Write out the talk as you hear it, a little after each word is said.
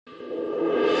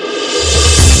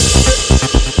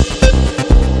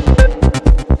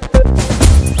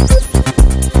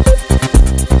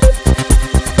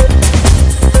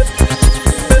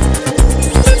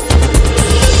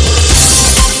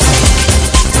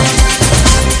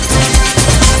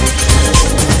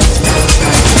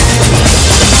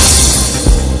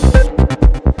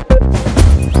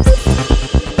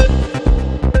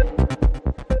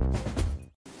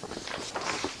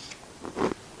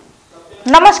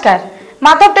नमस्कार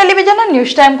Madhav television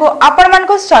news time को आपण मान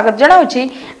को स्वागत जनाउछि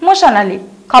मो सोनाली।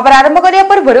 खबर आरंभ करिया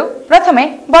पूर्व प्रथमे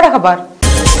बड़ खबर।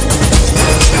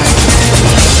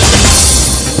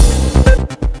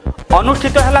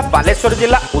 अनुष्ठित है बालेश्वर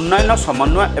जिला उन्नयन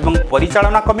समन्वय एवं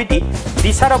परिचालना कमिटी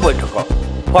दिशार बैठक।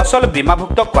 फसल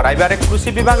बीमाभुक्त कराइबारे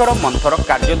कृषि विभाग मंथर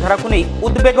कार्यधारा को नहीं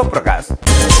उद्वेग प्रकाश।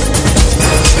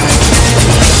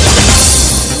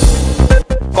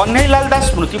 कन्हैलाल दास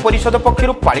स्मृति परिषद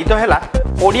पक्षर पालित है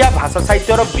ओडिया भाषा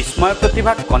साहित्यर विस्मय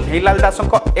प्रतिभा कन्हैलाल दास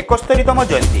 71तम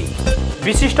जयंती।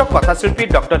 विशिष्ट कथाशिल्पी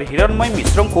डॉक्टर हिरणमय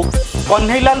मिश्र को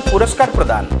कन्हैलाल पुरस्कार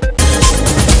प्रदान।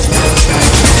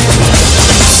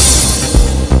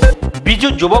 विजु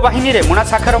युवा बाहिनी रेमुणा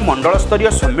शाखार मंडल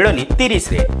स्तरीय सम्मेलन 30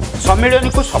 रे सम्मेलन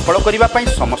को सफल करने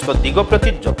समस्त दिग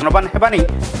प्रति जत्नवान हेबा नै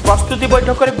प्रस्तुति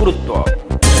बैठक रे गुरुत्व।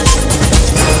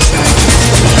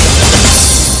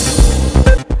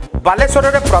 बालेश्वर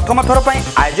रे प्रथम थर पर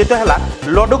आयोजित है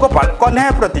लड्डू गोपाल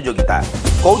कन्हैया प्रतियोगिता।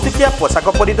 कौतुकिया पोशाक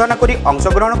परिधान करी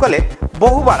अंशग्रहण कले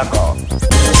बहु बालक।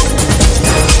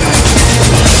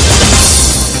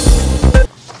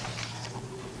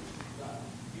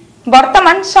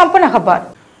 वर्तमान संपूर्ण खबर।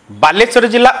 बालेश्वर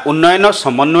जिला उन्नयन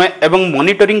समन्वय एवं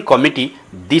मॉनिटरिंग कमिटी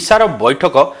दिशार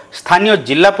बैठक स्थानीय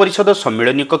जिला परिषद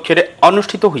सम्मेलन कक्ष रे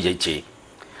अनुष्ठित हो जाइछि।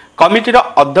 कमिटीर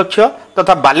अध्यक्ष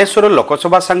तथा बालेश्वर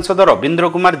लोकसभा सांसद रवींद्र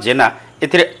कुमार जेना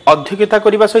एथिरे अध्यक्षता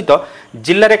करने सहित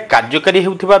जिले में कार्यकारी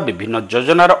होउथिबा विभिन्न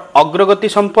योजनार अग्रगति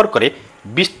संपर्क में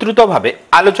विस्तृत भावे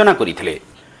आलोचना करथिले।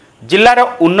 जिलार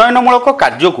उन्नयनमूलक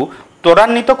कार्य को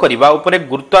त्वरान्वित करने उपरे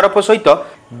गुरुत्वारोप सहित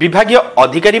विभागीय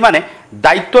अधिकारी माने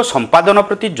दायित्व संपादन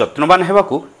प्रति जत्नवान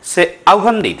हेबाकू से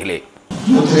आह्वान देथिले।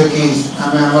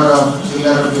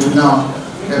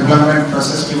 डेवलपमेंट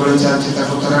प्रोसेस की बड़ी चर्चा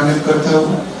ताको त्वरान्वित करते हो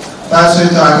ता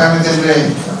सहित आगामी दिन रे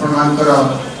आपण मानकर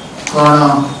कोन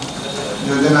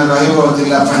योजना रहिबो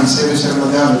जिला ପାଇଁ से विषय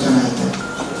मध्ये आलोचना हेते।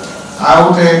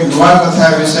 आउटे नुवा कथा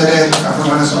विषय रे आपण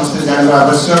माने समस्त जानबा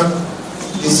आवश्यक।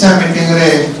 दिशा मीटिंग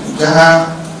रे जहां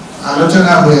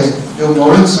आलोचना हुए जो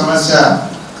मौलिक समस्या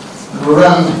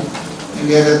रूरल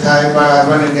इंडिया रे थाए बा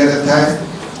अर्बन इंडिया रे थाए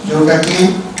जोटा कि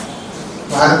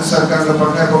भारत सरकार के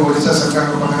पक्ष और ओडिशा सरकार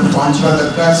के पक्ष पहुंचवा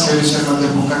दरकार से विषय मध्ये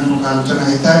मुख्य आलोचना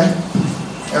होता है।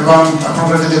 एवं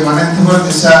अपन जब माने थिबो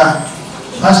दिशा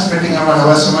फर्स्ट मीटिंग हमर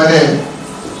हवा समय रे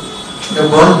जो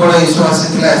बहुत बड़ा इशू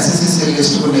आसीथिला एसएससी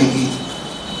लिस्ट को नेकी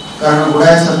कारण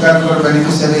गुडा सरकार को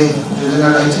बेनिफिशियरी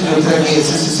योजना रही जो कि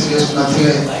एसएससी लिस्ट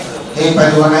नथिले हे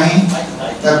पाइबो नाही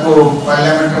ताको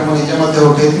पार्लियामेंट में निजे मध्ये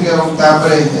उठेथिले एवं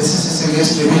तापर एसएससी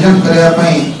लिस्ट रिवीजन करया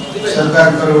पई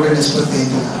सरकार को ओटे निष्पत्ति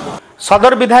हेतिला।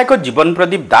 सदर विधायक जीवन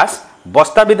प्रदीप दास,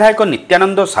 बस्ता विधायक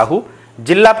नित्यानंद साहू,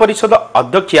 जिला परिषद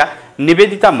अध्यक्षा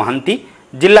निवेदिता महांती,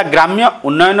 जिला ग्राम्य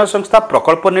उन्नयन संस्था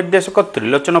प्रकल्प निर्देशक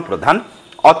त्रिलोचन प्रधान,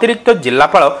 अतिरिक्त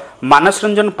जिलापाल मानस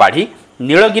रंजन पाढ़ी,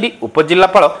 नीलगिरी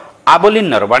उपजिलापाल आबोली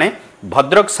नरवाणे,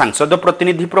 भद्रक सांसद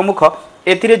प्रतिनिधि प्रमुख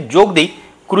एथिरे जोग देई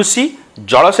कृषि,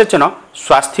 जलसेचन,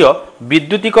 स्वास्थ्य,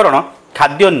 विद्युतीकरण,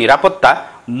 खाद्य निरापत्ता,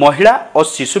 महिला और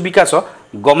शिशु विकास,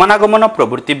 गमनागमन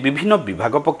प्रभृति विभिन्न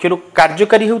विभाग पक्षर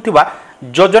कार्यकारी होउथिबा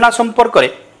योजना संपर्क में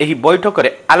एही बैठक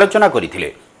में आलोचना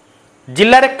करथिले।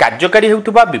 जिले में कार्यकारी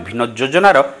होउथिबा विभिन्न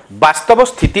योजनार वास्तव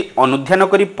स्थिति अनुध्यान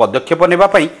करी पदक्षेप नेबा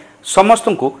पई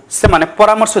समस्तଙ୍କୁ सेमाने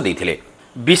परामर्श देथिले।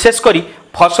 विशेषकर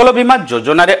फसल बीमा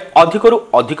योजना रे अधिकरु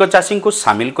अधिक चाषी को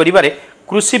सामिल करिबारे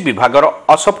कृषि विभागर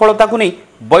असफलता को नहीं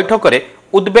बैठक में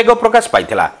उद्वेग प्रकाश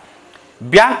पाइथिला।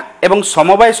 बैंक एवं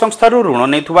समवाय संस्थार ऋण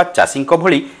नेथुबा चाषी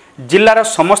भली जिलार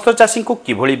समस्त चाषी को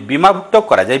किभली बीमाभुक्त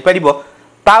करा जाय परिबो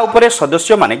ता उपरे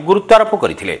सदस्य माने गुरुत्वारोप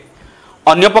करथिले।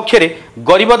 अन्य पक्षरे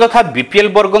गरीब तथा बीपीएल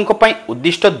वर्गों पई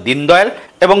उद्दिष्ट दीनदयाल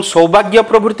एवं सौभाग्य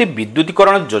प्रभृति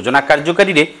विद्युतीकरण योजना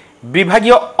कार्यकारी रे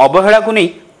विभागीय अवहेला को नहीं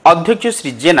अध्यक्ष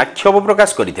श्री जेना क्षोभ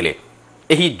प्रकाश करथिले।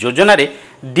 एही योजना रे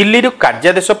दिल्ली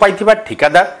कार्यादेश पाइथिबा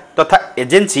ठिकादार तथा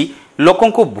एजेंसी लोकों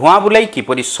को भुआ बुलाई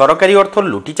किपरि सरकारी अर्थ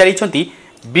लुटी चली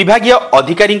विभागीय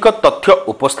अधिकारी तथ्य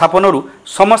उपस्थापन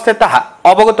समस्ते ताहा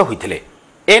अवगत होइथिले।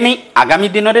 एने आगामी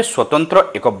दिन में स्वतंत्र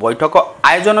एक बैठक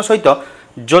आयोजन सहित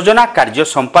योजना कार्य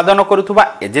संपादन करुथुबा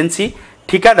एजेंसी,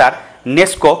 ठिकादार,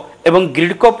 नेस्को एवं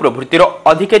ग्रिडको प्रभृतिर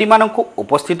अधिकारी मानकु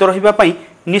उपस्थित रहिबा पई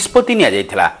निष्पत्ति निया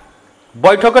जायथिला।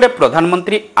 बैठक में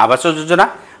प्रधानमंत्री आवास योजना,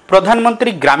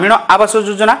 प्रधानमंत्री ग्रामीण आवास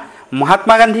योजना,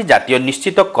 महात्मा गांधी जातीय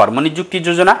निश्चित कर्मनियुक्ति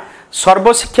योजना,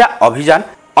 सर्वशिक्षा अभियान,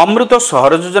 अमृत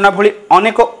सहर योजना भली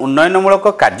अनेक उन्नयनमूलक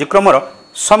कार्यक्रम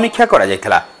समीक्षा करा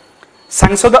जायथिला।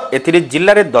 सांसद एथिरे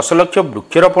जिल्ला रे 10 लाख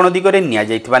वृक्षरोपण दिगरे निया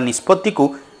जायथिबा निष्पत्ति को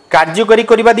कार्यकारी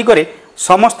करिबा दिगरे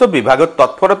समस्त विभाग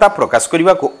तत्परता प्रकाश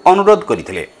करिबा को अनुरोध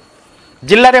करिथिले।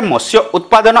 जिल्ला रे मत्स्य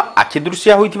उत्पादन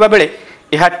आखिदृश्या होइथिबा बेले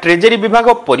यह ट्रेजरी विभाग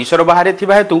परिसर बाहर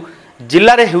थिबा हेतु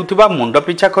जिले में हेउथिबा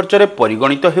मुंडपिछा खर्चरे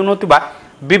परिगणित हेउनथिबा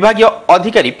विभागीय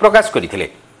अधिकारी प्रकाश करथिले।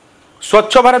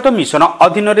 स्वच्छ भारत मिशन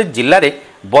अधीन जिले में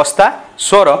बस्ता,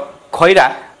 सोर, खैरा,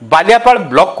 बालियापाल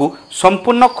ब्लॉक को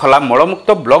संपूर्ण खोला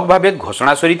मलमुक्त ब्लॉक भाव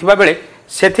घोषणा सरिथिबा बेले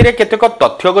सेथिरे केतेक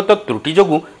तथ्यगत त्रुटि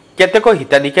जोगु केतेक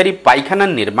हिताधिकारी पाइखाना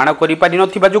निर्माण करि पारि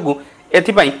नथिबा जोगु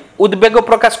एथिपाई उद्वेग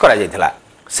प्रकाश करा जायथिला।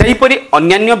 सेहिपरि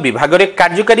अन्यान्य विभाग में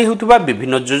कार्यकारी हेउथिबा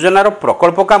विभिन्न योजनार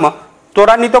प्रकल्प काम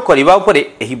त्वरान्वित करने उपरे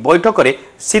एही बैठक में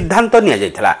सिद्धांत निया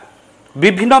जायथिला।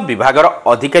 विभिन्न विभागर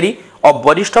अधिकारी और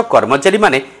वरिष्ठ कर्मचारी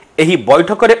माने एही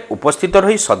बैठक में उपस्थित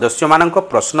रही सदस्य मानक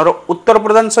प्रश्नर उत्तर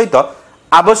प्रदान सहित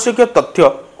आवश्यक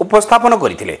तथ्य उपस्थापन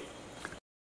करथिले।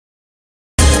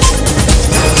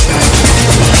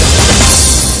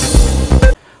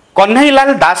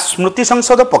 कन्हैलाल दास स्मृति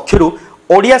संसद पक्षरु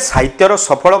ओडिया साहित्यर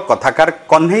सफल कथाकार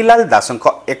कन्हैलाल दासंक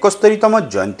 71तम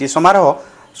जयंती समारोह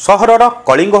सहरर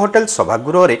कलिंग होटेल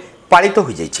सभागृह में पालित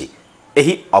हो जाइछि।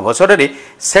 एही अवसर में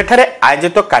सेठारे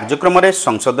आयोजित कार्यक्रम में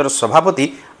संसदर सभापति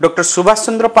डॉक्टर सुभाष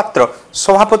चंद्र पात्र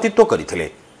सभापतित्व करथिले।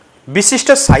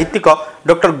 विशिष्ट साहित्यिक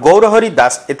डॉक्टर गौरहरि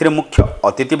दास एथिरे मुख्य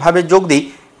अतिथि भावे जोग दी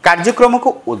कार्यक्रम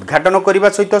को उद्घाटन करने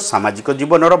सहित सामाजिक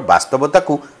जीवनर वास्तवता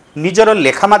को निजर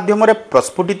लेखा माध्यम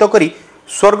प्रस्फुटित करी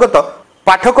स्वर्गत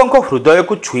पाठकों हृदय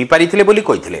को छुई पारिथिले बोली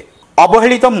कहिथिले।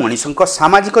 अवहेलित मनीषक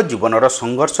सामाजिक जीवनर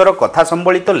संघर्षर कथा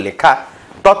संबलित लेखा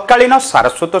तत्कालीन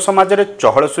सारस्वत समाज रे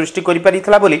चहल सृष्टि करि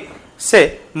पारिथिला बोली से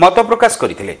मत प्रकाश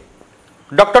करथिले।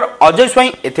 डॉक्टर अजय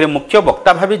स्वाई एथिरे मुख्य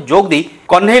वक्ता भावे जोग दी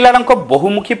कन्हैलालଙ୍କ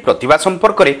बहुमुखी प्रतिभा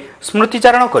संपर्क में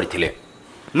स्मृतिचारण करथिले।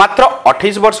 मात्र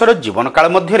 28 वर्षर जीवन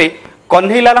काल मध्य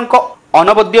कन्हैलालଙ୍କ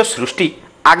अनवद्य सृष्टि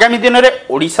आगामी दिन में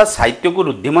ओडिशा साहित्य को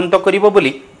रुद्धिमंत करिबो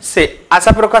बोली से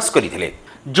आशा प्रकाश करथिले।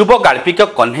 युव गाल्पिक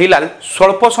कन्हैलाल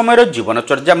स्वल्प समय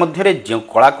जीवनचर्या मध्य जो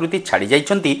कलाकृति छाड़ी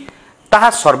जाइछंती ताहा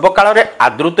सर्वकाल रे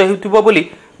आदृत हेउथिबो बोली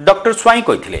डॉक्टर स्वाई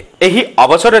कहिथिले। एही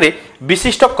अवसर में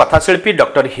विशिष्ट कथाशिल्पी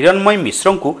डॉक्टर हिरणमयी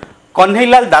मिश्र को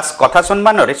कन्हैलाल दास कथा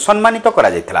सम्मान रे सम्मानित करा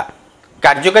जायथिला।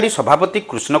 कार्यकारी सभापति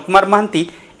कृष्ण कुमार महांती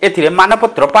एथिरे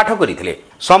मानपत्र पाठ करथिले।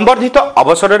 संबर्धित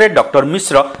अवसर में डॉक्टर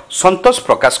मिश्र संतोष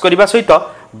प्रकाश करने सहित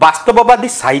वास्तववादी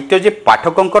साहित्य जे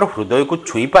पाठकों हृदय को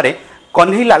छुई पारे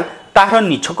कन्हैलाल ताहार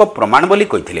निछक प्रमाण बोली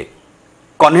कहिथिले।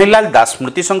 कन्हैलाल दास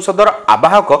स्मृति संसदर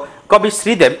आवाहक कवि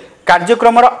श्रीदेव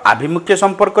कार्यक्रमर आभिमुख्य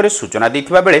संपर्क में सूचना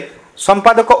देथिबा बेले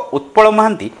संपादक उत्पल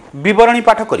महांती विवरणी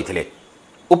पाठ करथिले।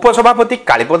 उपसभापति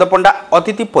कालीपद पंडा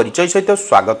अतिथि परिचय सहित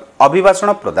स्वागत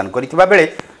अभिभाषण प्रदान करथिबा बेले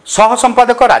सह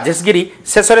संपादक राजेश गिरी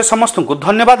शेष में समस्त को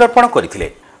धन्यवाद अर्पण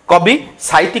करथिले। कवि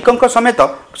साहित्यिकों समेत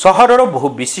सहरर बहु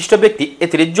विशिष्ट व्यक्ति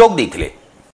एथिरे जोग देथिले।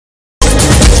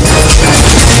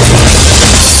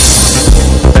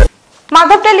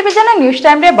 माधव टेलीविजन न्यूज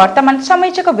टाइम रे वर्तमान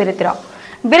सामयिक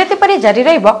विरति पर जारी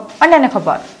रहिब अन्य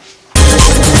खबर।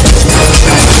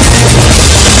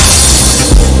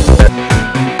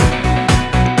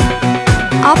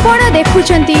 आपण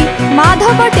देखुचंती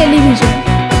माधव टेलीविजन।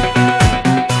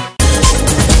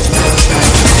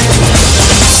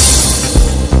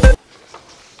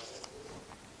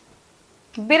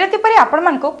 विरति पर आपण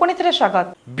मानको पुनि थरे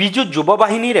स्वागत। बिजु युवा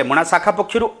बाहिनी रेमुणा शाखा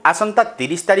पक्षरु आसंता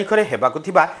 30 तारिख रे हेबाकु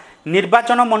थिबा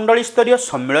निर्वाचन मंडली स्तरीय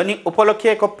सम्मेलनी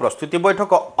उपलक्षे एक प्रस्तुति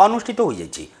बैठक अनुष्ठित हो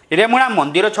जाइछि। रेमुणा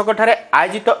मंदिर छकठारे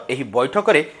आयोजित एही बैठक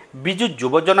रे बिजु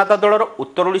युव जनता दलर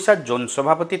उत्तर ओडिशा जोन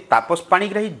सभापति तापस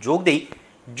पाणिग्राही जोग देई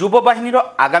युव बाहिनीर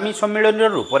आगामी सम्मेलनी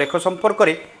रूपरेख संपर्क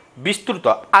में विस्तृत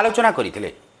आलोचना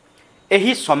करथिले।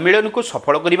 एही सम्मेलन को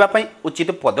सफल करिबा पई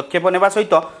उचित पदक्षेप नेबा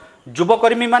सहित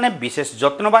युवकर्मी माने विशेष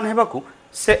यत्नवान हेबाकू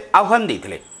से आह्वान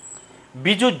देथिले।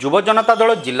 बिजु युव जनता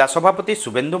दल जिला सभापति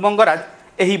शुभेन्दु मंगराज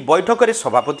एही बैठक में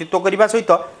सभापतित्व करने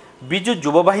सहित बिजु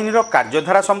युव बाहिनीर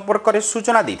कार्यधारा संपर्क में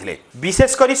सूचना देथिले।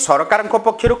 विशेषकर सरकार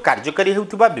पक्षर कार्यकारी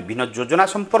हेउथिबा विभिन्न योजना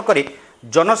संपर्क में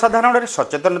जनसाधारण में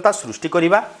सचेतनता सृष्टि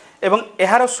करने एवं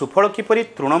एहार सुफल किपरि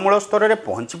तृणमूल स्तर में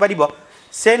पहुंची पारिबो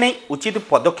से नहीं उचित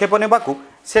पदक्षेप नेबाकू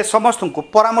से समस्त को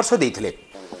परामर्श देथिले।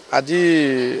 आज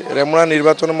रेमुणा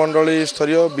निर्वाचन मंडली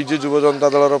स्तरीय बिजु युव जनता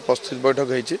दलर प्रस्तुत बैठक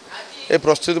होती। ए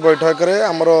प्रस्तुत बैठक में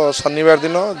आमर शनिवार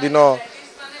दिन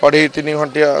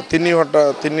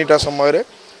 3:30 समय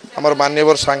आमर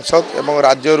मान्यवर सांसद एवं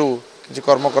राज्य किसी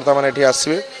कर्मकर्ता मैंने ये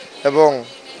आसवे एवं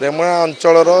रेमुणा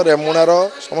अंचल रेमुणार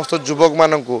समस्त युवक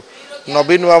मानक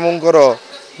नवीन बाबूंकर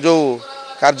जो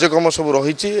कार्यक्रम सब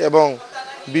रही एवं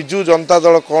बिजु जनता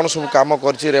दल कौन सब काम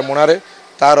कर रेमुणार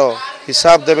तार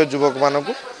हिसाब देवे युवक मानक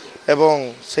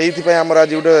एवं से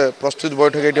आज गोटे प्रस्तुत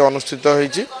बैठक ये अनुष्ठित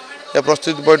होती।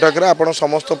 प्रस्तुत बैठक में आपण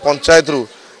समस्त पंचायत रु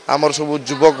आमर सब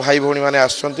युवक भाई भौणी मैंने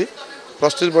आसछंती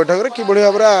प्रस्तुति बैठक में किभली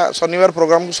भाव में शनिवार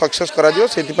प्रोग्राम को सक्सेस करा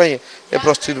से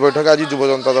प्रस्तुति बैठक आज युव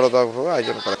जनता दल तरफ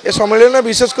आयोजन कर ए सम्मेलन में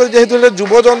विशेषकर जेहेतु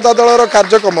युव जनता दलर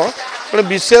कार्यक्रम तेणु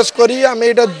विशेषकर आम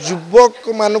यहाँ युवक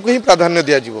मानक ही प्राधान्य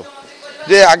दिज्व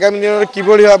जे आगामी दिन में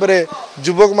किभली भाव में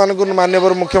युवक मान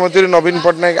माननीय मुख्यमंत्री नवीन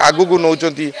पट्टनायक आगू नौ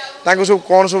सब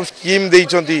कौन सब स्कीम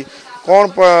देइछंती कौन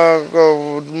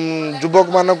युवक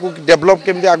मान को डेभलप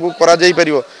केमती आगू करा जाई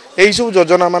परिबो एही सब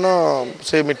योजना मान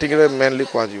से मीटिंग रे मेनली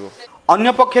कहजिवो।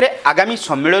 अन्य पक्षरे आगामी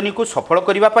सम्मेलन को सफल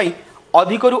करने पाई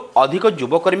अधिकरु अधिक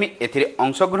युवकर्मी एथिरे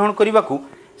अंशग्रहण करने को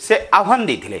से आह्वान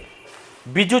देथिले।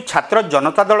 बिजु छात्र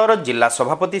जनता दलर जिला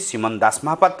सभापति सीमन दास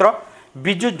महापात्र,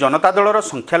 बिजु जनता दलर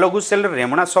संख्यालघु सेल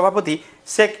रेमुणा सभापति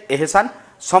शेख एहसान,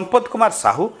 संपत कुमार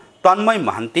साहू, तन्मय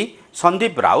महांती,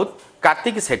 संदीप राउत,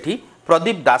 कार्तिक सेठी,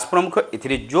 प्रदीप दास प्रमुख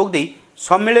एथिरे जोग देई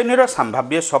सम्मेलन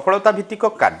संभाव्य सफलता भित्तिक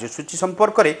कार्यसूची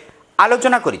संपर्क में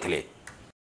आलोचना करथिले।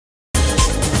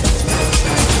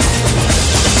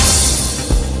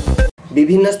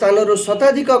 विभिन्न स्थानरू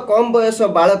शताधिक कम बयस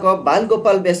बालक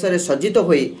बालगोपाल बेशरे सज्जित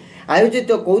होई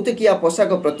आयोजित कौतुकिया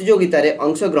पोशाक प्रतियोगिता रे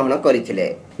अंशग्रहण करथिले।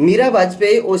 मीरा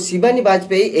वाजपेयी और शिवानी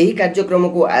वाजपेयी एही कार्यक्रम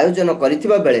को आयोजन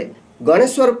करथिबा बेले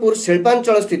गणेश्वरपुर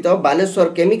शिल्पांचल स्थित बालेश्वर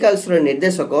केमिकाल्स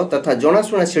निर्देशक तथा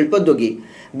जनाशुना शिल्पोद्योगी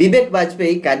विवेक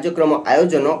वाजपेयी कार्यक्रम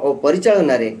आयोजन और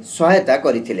परिचालना रे सहायता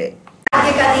करथिले।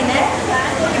 आगे का दिन है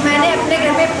कि मैंने अपने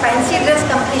घर में फैंसी ड्रेस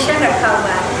कंपटीशन रखा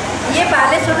हुआ है। ये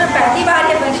बालेश्वर में पहली बार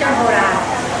ये फंक्शन हो रहा है।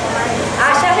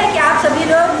 आशा है कि आप सभी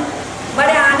लोग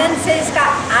बड़े आनंद से इसका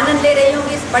आनंद ले रही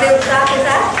होंगी, इस बड़े उत्साह के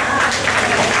साथ।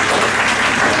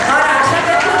 और आशा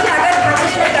करती हूँ कि अगर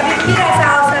भविष्य में कभी फिर ऐसा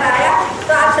अवसर आया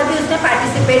तो आप सभी उसमें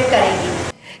पार्टिसिपेट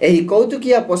करेंगे। एही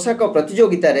कौतुकिया पोशाक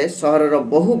प्रतियोगिता रे सहरर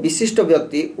बहु विशिष्ट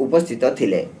व्यक्ति उपस्थित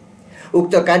थिले।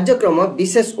 उक्त कार्यक्रम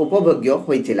विशेष उपभोग्य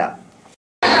होइथिला।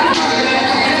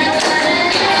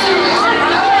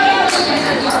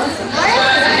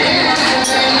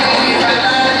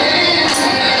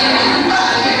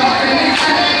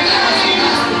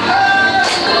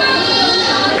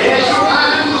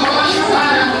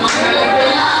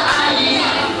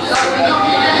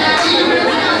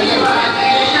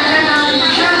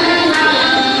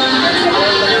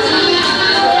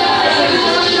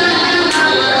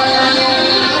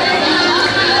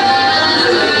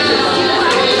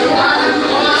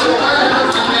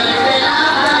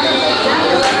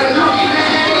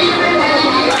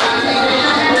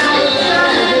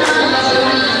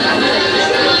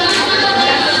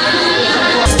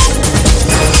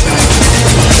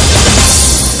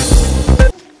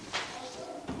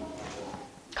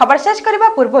 खबर शेष करने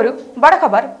पूर्व बड़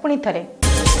खबर पुणी थे।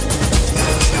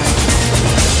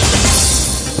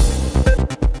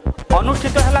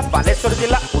 अनुष्ठित है बालेश्वर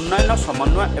जिला उन्नयन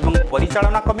समन्वय एवं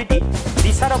परिचालना कमिटी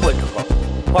दिशार बैठक।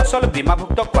 फसल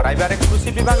बीमाभुक्त कराइबारे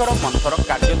कृषि विभाग मंथर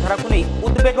कार्यधारा को नहीं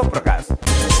उद्वेग प्रकाश।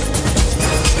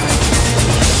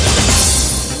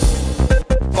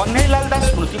 कन्हैलाल दास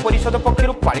स्मृति परिषद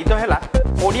पक्षर पालित है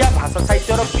ओडिया भाषा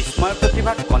साहित्यर विस्मय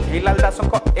प्रतिभा कन्हैलाल दास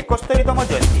 71तम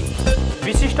जयंती।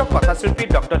 विशिष्ट कथाशिल्पी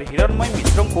डॉक्टर हिरणमय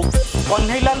मिश्र को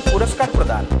कन्हैलाल पुरस्कार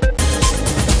प्रदान।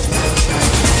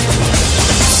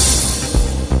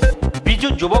 बिजु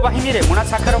युवा बाहिनी रेमुणा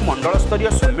शाखार मंडल स्तरीय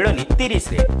सम्मेलन 30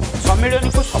 रे सम्मेलन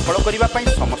को सफल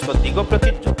करने समस्त दिग प्रति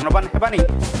यत्नवान हेबा नै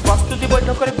प्रस्तुति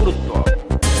बैठक में गुरुत्व।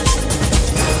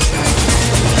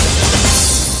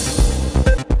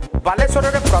 बालेश्वर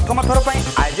में प्रथम थर पर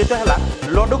आयोजित है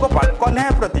लड्डूगोपाल कन्या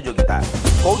प्रतियोगिता।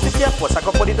 कौतुकिया पोशाक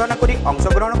परिधान कर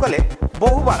अंशग्रहण कले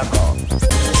बहु बालक।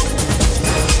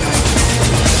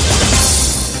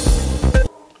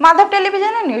 माधव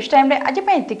टेलीविजन न्यूज टाइम रे आज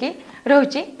पे इतिकी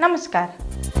रहूची। नमस्कार।